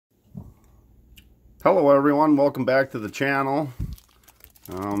Hello everyone, welcome back to the channel.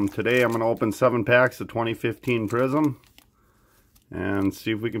 Today I'm going to open 7 packs of 2015 Prizm and see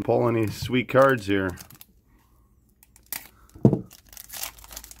if we can pull any sweet cards here.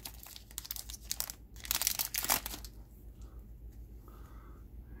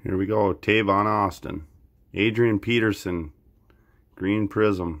 Here we go. Tavon Austin, Adrian Peterson, green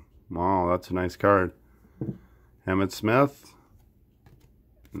Prizm. Wow, that's a nice card. Emmett Smith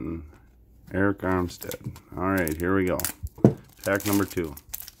and Eric Armstead. Alright, here we go. Pack number 2.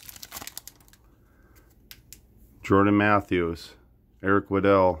 Jordan Matthews, Eric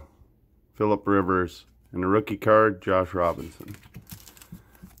Waddell, Phillip Rivers, and a rookie card, Josh Robinson.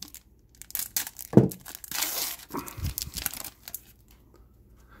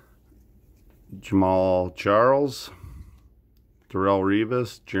 Jamal Charles, Darrell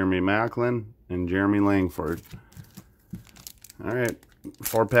Revis, Jeremy Macklin, and Jeremy Langford. Alright,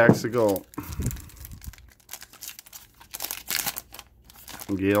 4 packs to go.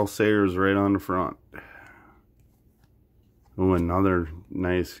 Gale Sayers right on the front. Ooh, another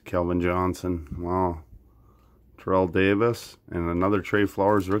nice Kelvin Johnson. Wow. Terrell Davis, and another Trey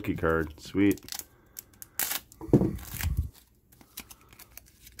Flowers rookie card. Sweet.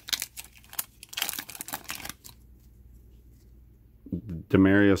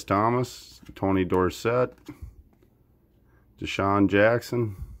 Demarius Thomas, Tony Dorsett, Deshaun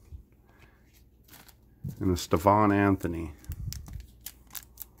Jackson, and a Stephon Anthony.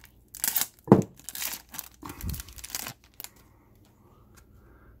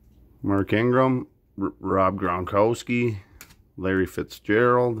 Mark Ingram, Rob Gronkowski, Larry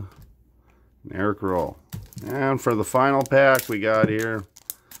Fitzgerald, and Eric Rowe. And for the final pack we got here,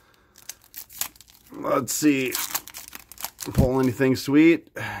 let's see, pull anything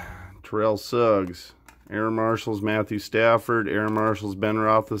sweet. Terrell Suggs, Aaron Marshall's Matthew Stafford, Aaron Marshall's Ben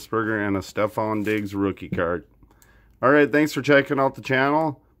Roethlisberger, and a Stephon Diggs rookie card. Alright, thanks for checking out the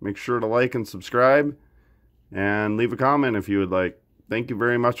channel. Make sure to like and subscribe, and leave a comment if you would like. Thank you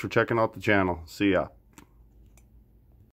very much for checking out the channel. See ya.